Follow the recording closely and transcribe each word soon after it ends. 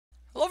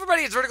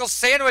everybody, it's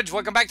VerticalSandwich.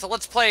 Welcome back to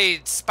Let's Play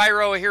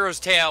Spyro A Hero's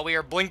Tale. We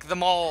are Blink the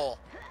Mole.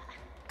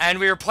 And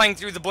we are playing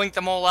through the Blink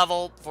the Mole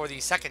level for the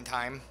second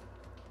time.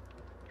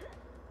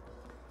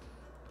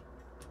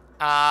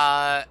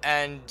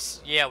 And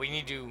yeah, we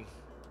need to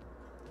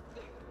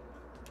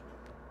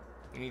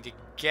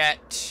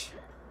get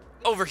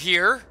over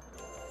here,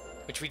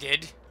 which we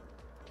did.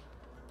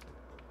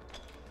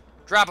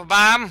 Drop a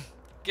bomb.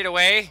 Get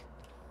away.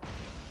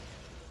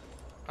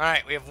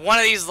 Alright, we have one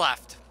of these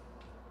left.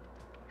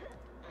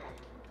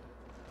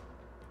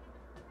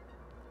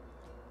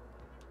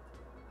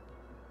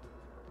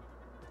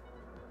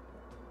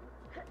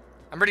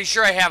 I'm pretty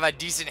sure I have a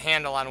decent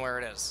handle on where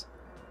it is.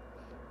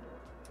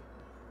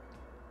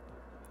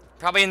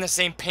 Probably in the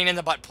same pain in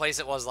the butt place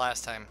it was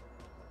last time.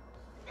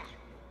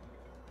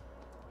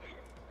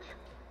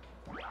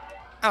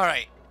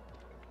 Alright.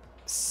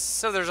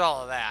 So there's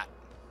all of that.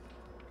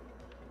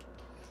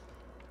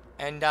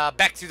 And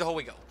back through the hole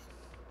we go.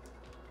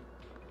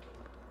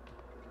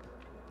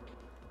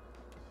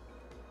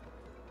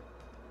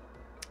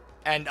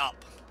 And up.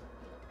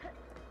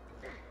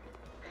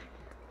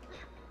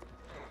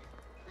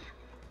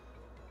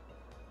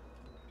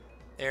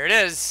 There it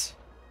is.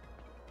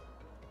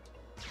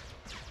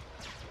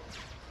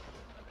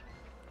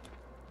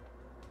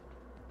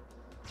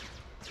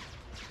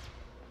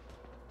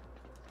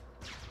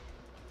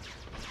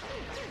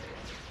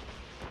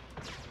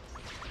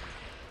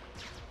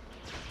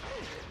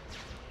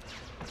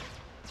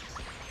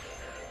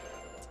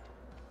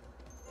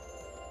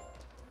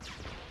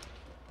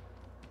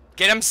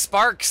 Get him,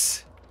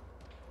 Sparks.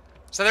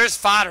 So there's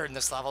fodder in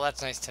this level.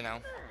 That's nice to know.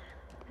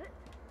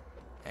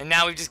 And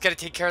now we've just got to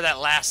take care of that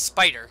last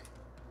spider.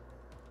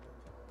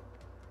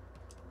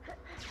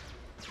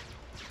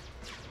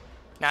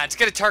 Now it's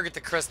going to target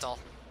the crystal.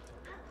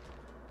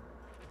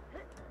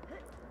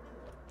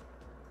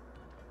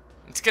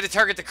 It's going to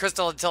target the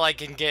crystal until I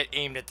can get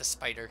aimed at the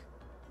spider.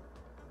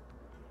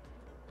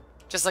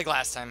 Just like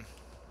last time.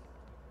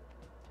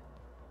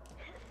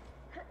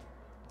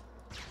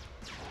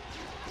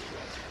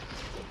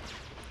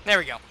 There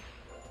we go.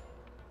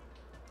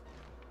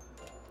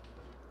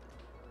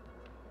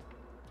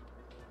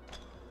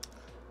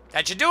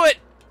 That should do it.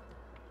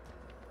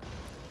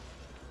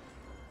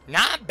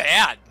 Not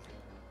bad.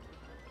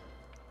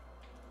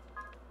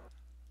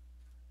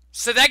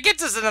 So that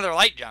gets us another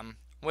light gem,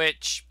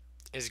 which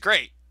is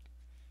great.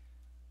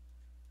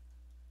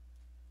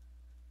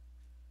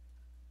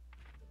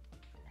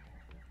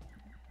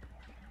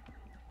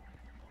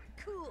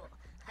 Cool.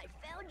 I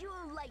found you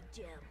a light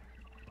gem.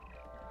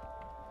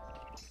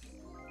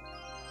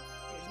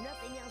 There's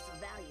nothing else of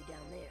value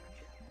down there,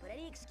 but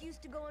any excuse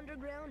to go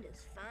underground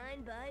is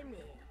fine by me.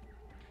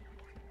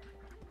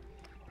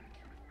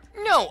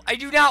 No, I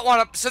do not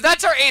want to. So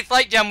that's our 8th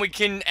light gem. We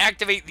can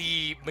activate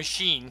the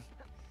machine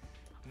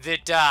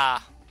that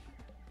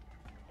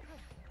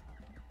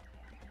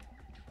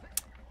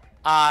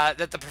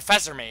that the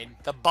professor made,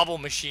 the bubble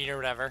machine or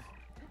whatever,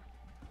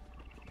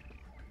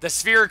 the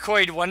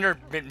spheroid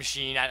wonderment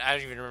machine. I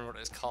don't even remember what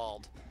it's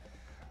called.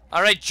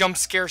 All right, jump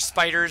scare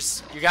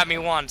spiders, you got me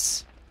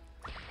once.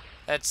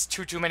 That's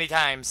too many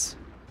times.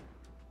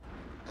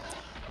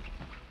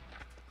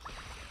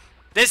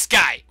 This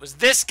guy was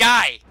this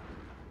guy.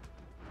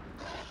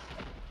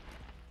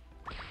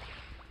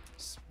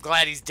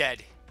 Glad he's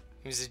dead.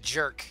 He was a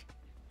jerk.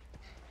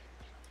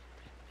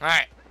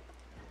 Alright.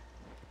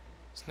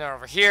 So now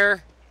over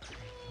here.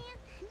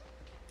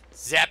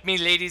 Zap me,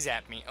 lady,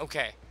 zap me.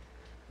 Okay.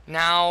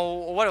 Now,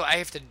 what do I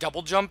have to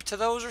double jump to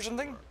those or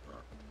something?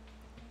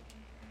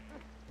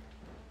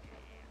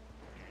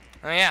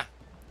 Oh, yeah.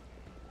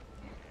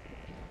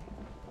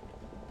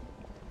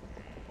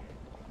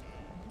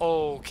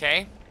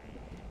 Okay.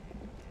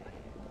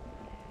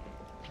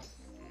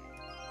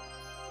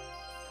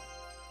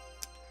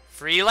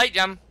 Free light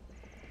gem.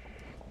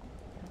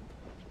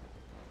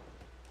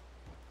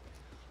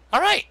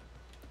 Alright.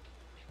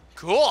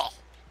 Cool.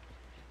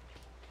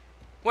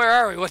 Where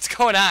are we? What's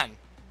going on?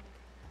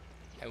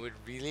 I would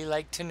really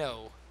like to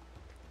know.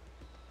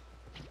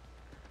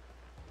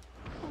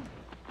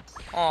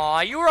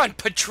 Aw, you were on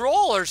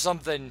patrol or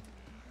something.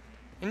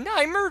 And now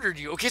I murdered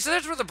you. Okay, so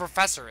that's where the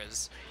professor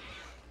is.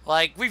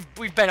 Like, we've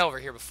been over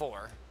here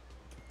before.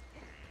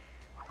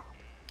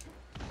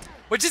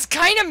 Which is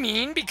kind of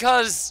mean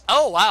because...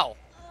 Oh, wow.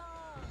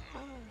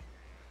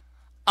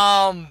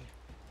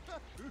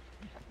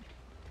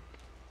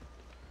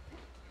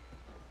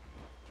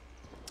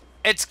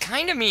 It's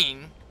kind of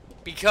mean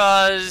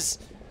because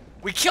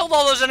we killed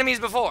all those enemies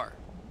before.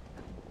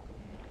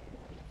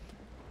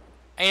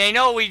 And I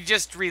know we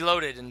just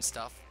reloaded and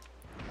stuff.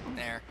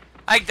 There.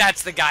 I think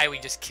that's the guy we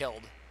just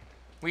killed.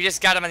 We just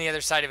got him on the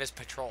other side of his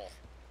patrol.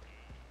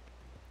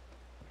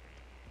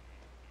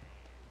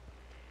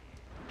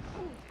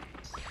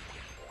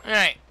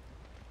 Alright.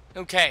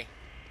 Okay.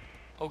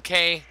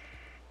 Okay.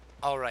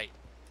 Alright.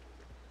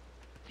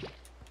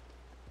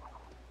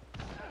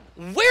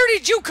 Where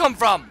did you come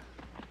from?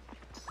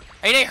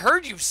 I mean, I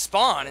heard you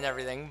spawn and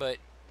everything, but...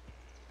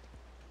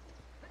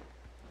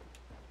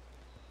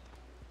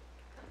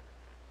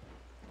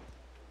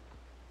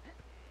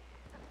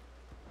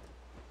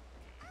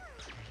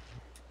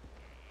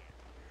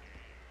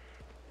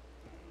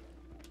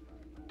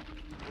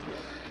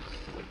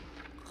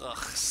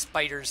 Ugh,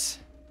 spiders.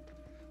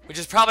 Which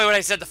is probably what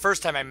I said the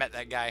first time I met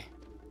that guy.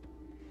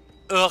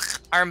 Ugh,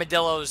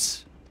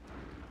 armadillos.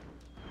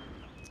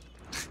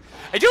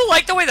 I do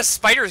like the way the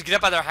spiders get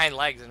up on their hind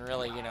legs and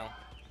really, you know,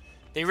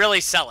 they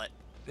really sell it.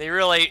 They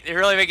really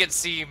make it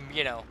seem,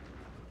 you know.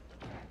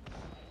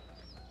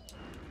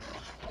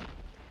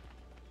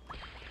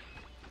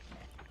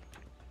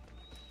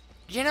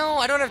 You know,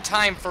 I don't have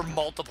time for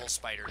multiple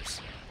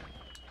spiders.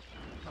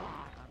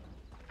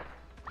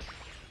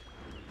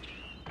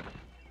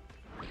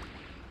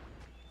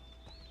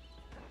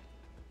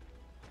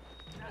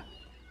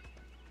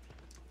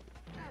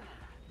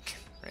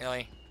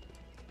 Really?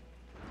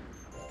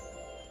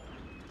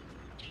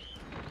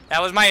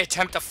 That was my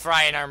attempt to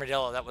fry an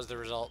armadillo. That was the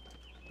result.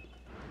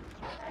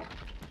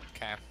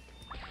 Okay.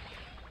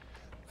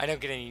 I don't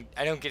get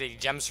any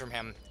gems from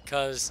him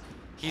because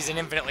he's an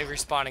infinitely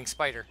respawning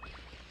spider.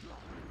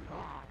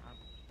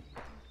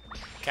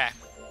 Okay.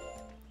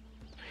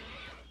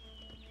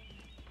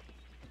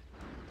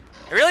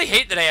 I really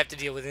hate that I have to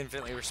deal with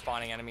infinitely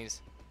respawning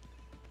enemies.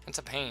 That's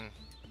a pain.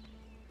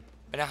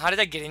 But now, how did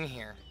I get in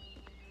here?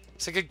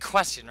 It's a good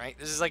question, right?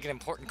 This is like an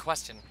important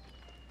question.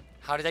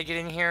 How did I get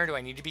in here? Do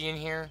I need to be in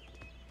here?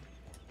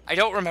 I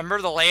don't remember.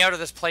 The layout of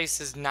this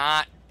place is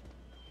not...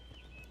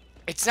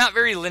 It's not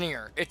very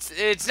linear.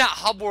 It's not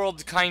hub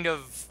world kind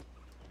of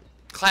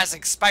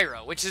classic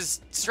Spyro, which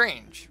is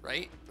strange,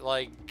 right?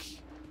 Like...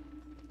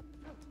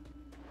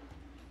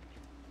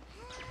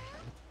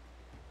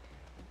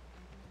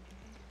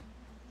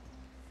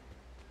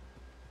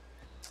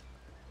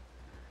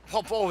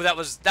 Oh, that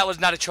was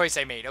not a choice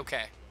I made.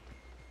 Okay.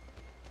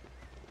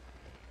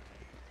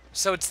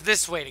 So it's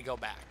this way to go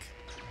back.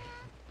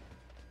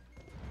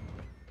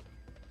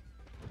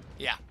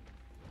 Yeah.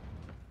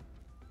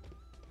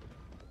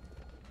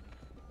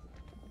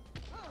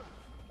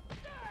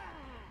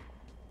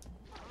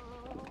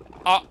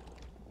 Oh,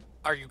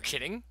 are you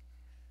kidding?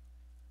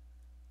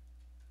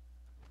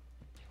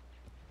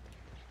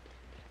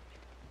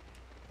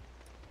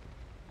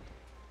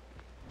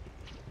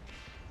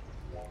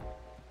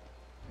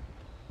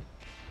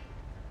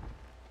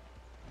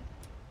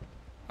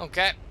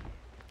 Okay.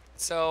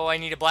 So I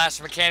need a blast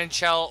from a cannon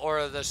shell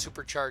or the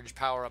supercharged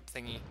power-up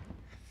thingy.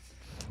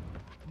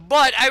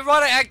 But I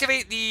want to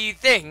activate the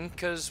thing,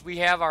 because we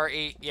have our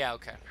 8... Yeah,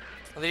 okay.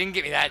 Well, they didn't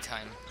get me that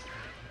time.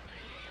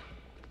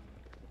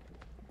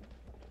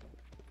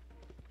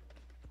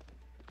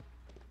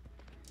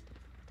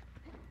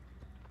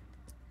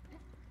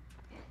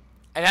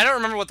 And I don't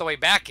remember what the way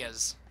back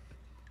is.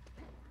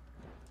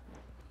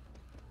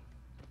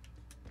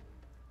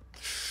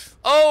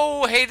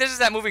 Oh, hey, this is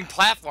that moving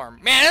platform.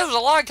 Man, it was a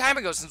long time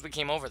ago since we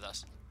came over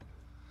this.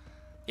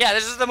 Yeah,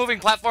 this is the moving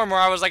platform where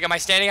I was like, am I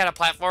standing on a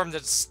platform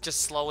that's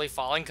just slowly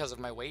falling because of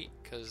my weight?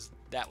 Because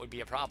that would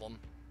be a problem.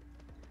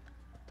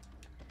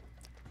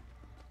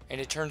 And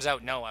it turns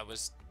out, no, I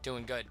was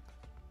doing good.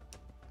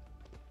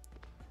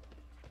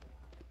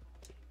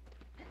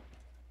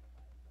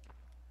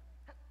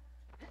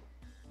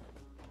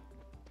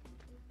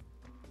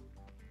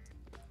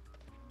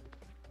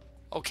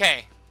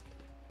 Okay.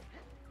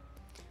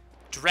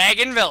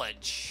 Dragon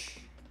Village.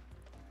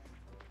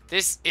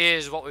 This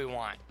is what we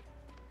want.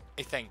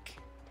 I think.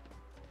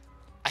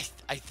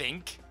 I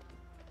think.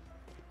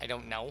 I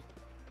don't know.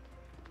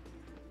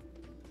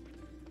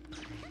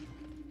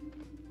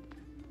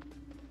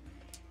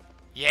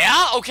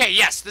 Yeah? Okay,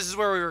 yes, this is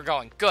where we were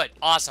going. Good.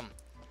 Awesome.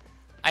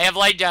 I have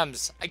light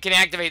gems. I can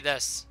activate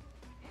this.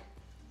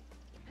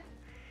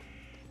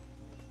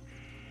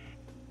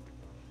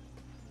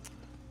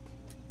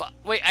 But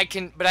wait, I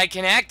can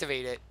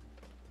activate it.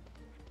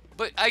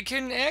 But I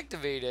can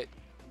activate it.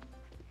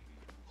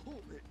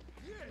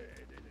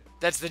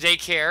 That's the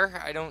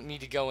daycare. I don't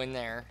need to go in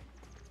there.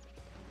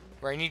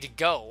 Where I need to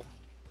go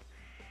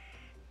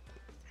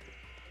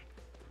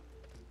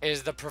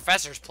is the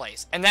professor's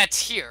place. And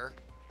that's here.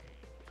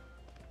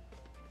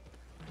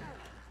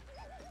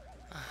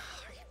 Are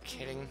you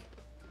kidding?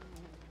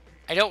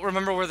 I don't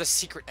remember where the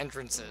secret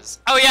entrance is.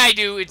 Oh yeah, I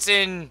do. It's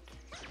in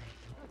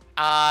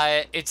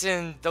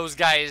those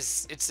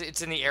guys.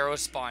 It's in the arrow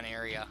spawn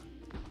area.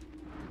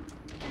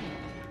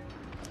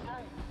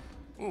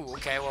 Ooh,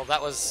 okay, well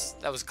that was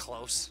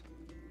close.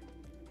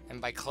 And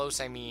by close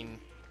I mean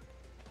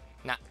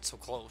not so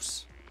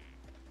close.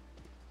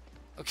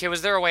 Okay,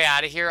 was there a way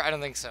out of here? I don't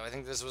think so. I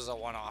think this was a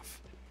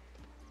one-off.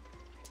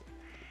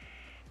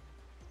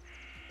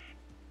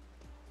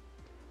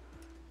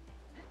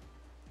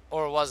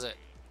 Or was it?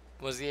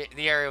 Was the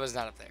area was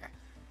not up there.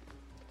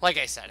 Like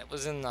I said, it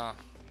was in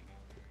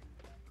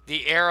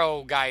the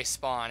arrow guy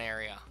spawn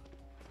area.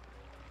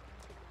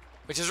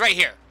 Which is right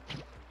here.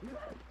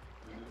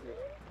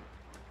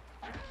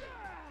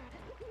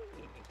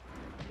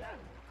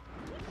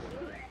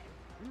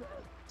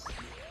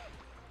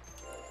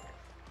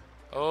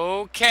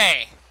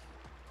 Okay.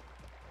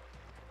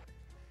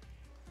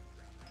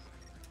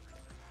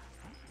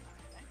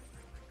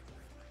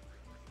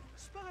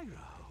 Spyro,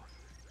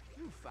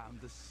 you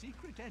found the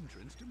secret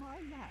entrance to my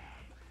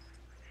lab.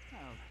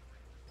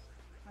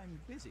 Well, I'm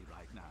busy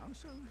right now,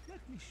 so let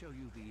me show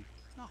you the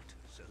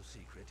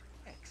not-so-secret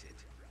exit.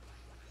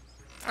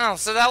 Oh,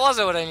 so that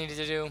wasn't what I needed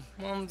to do.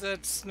 Well,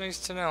 that's nice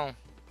to know.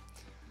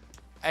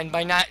 And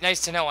by not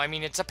nice to know, I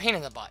mean it's a pain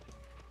in the butt.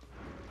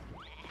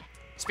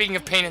 Speaking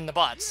of pain in the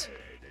butts,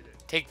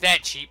 take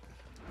that, cheap.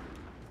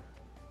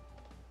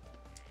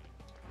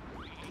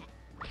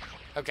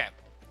 Okay.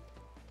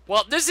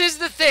 Well, this is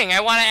the thing I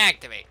want to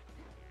activate.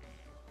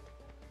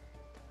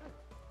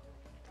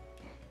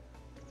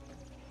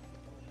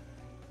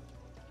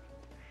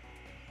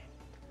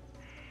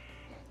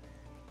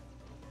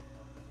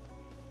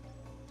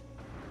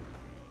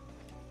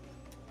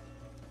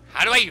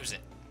 How do I use it?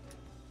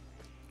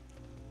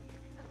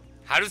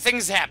 How do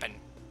things happen?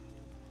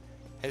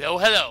 Hello,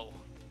 hello.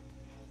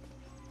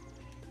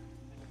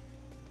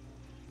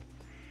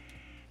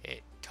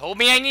 It told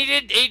me I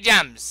needed 8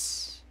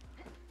 gems.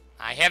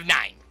 I have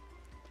 9.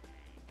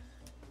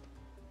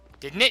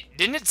 Didn't it?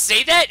 Didn't it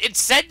say that? It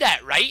said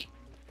that, right?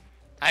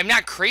 I'm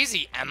not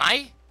crazy, am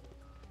I?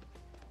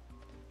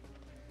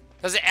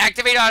 Does it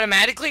activate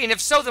automatically? And if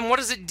so, then what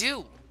does it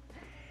do?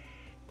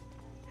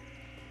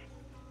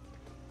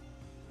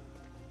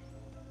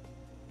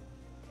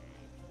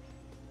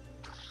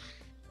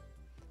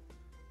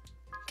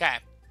 Okay.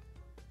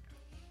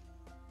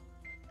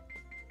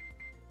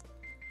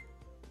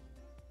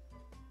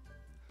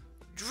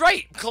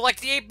 Right,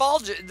 collect the 8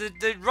 balls.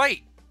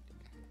 Right.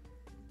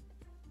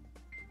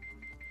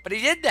 But he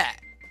did that.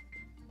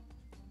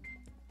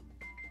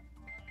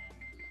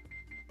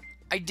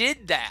 I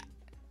did that.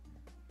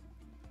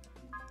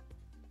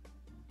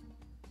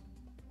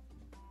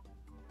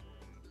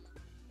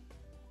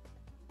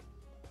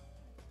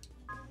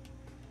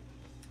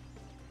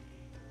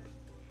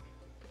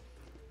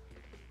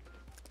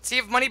 See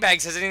if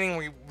Moneybags has anything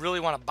we really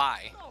want to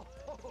buy.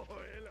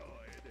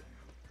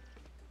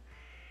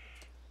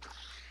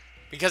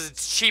 Because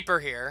it's cheaper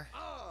here.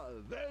 Ah,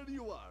 there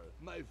you are,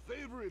 my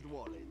favorite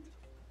wallet.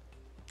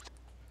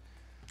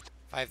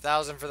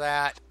 5,000 for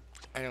that.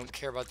 I don't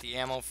care about the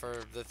ammo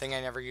for the thing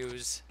I never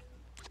use.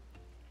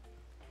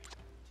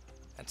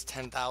 That's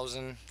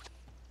 10,000.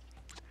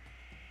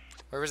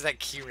 Where was that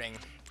key ring?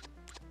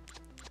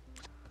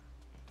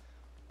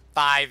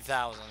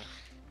 5,000.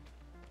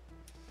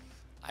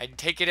 I'd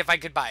take it if I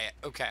could buy it.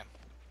 Okay.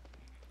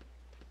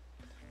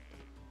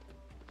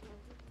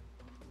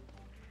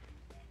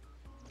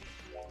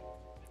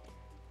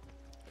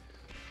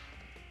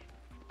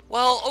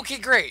 Well, okay,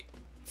 great.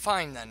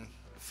 Fine then.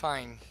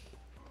 Fine.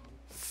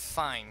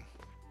 Fine.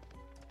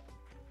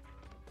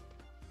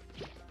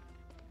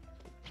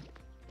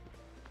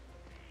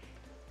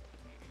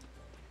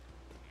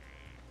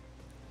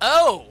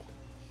 Oh!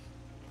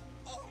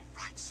 All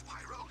right,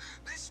 Spyro.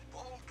 This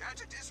ball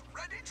gadget is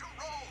ready to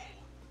roll.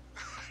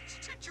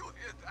 Did you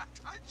hear that?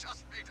 I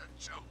just made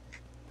a joke.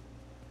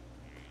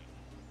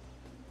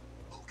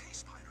 Okay,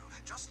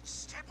 Spyro. Just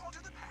step onto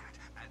the pad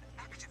and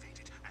activate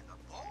it, and the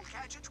ball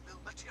gadget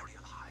will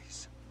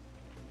materialize.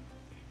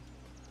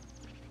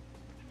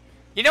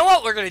 You know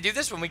what? We're going to do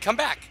this when we come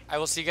back. I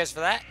will see you guys for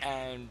that,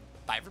 and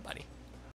bye, everybody.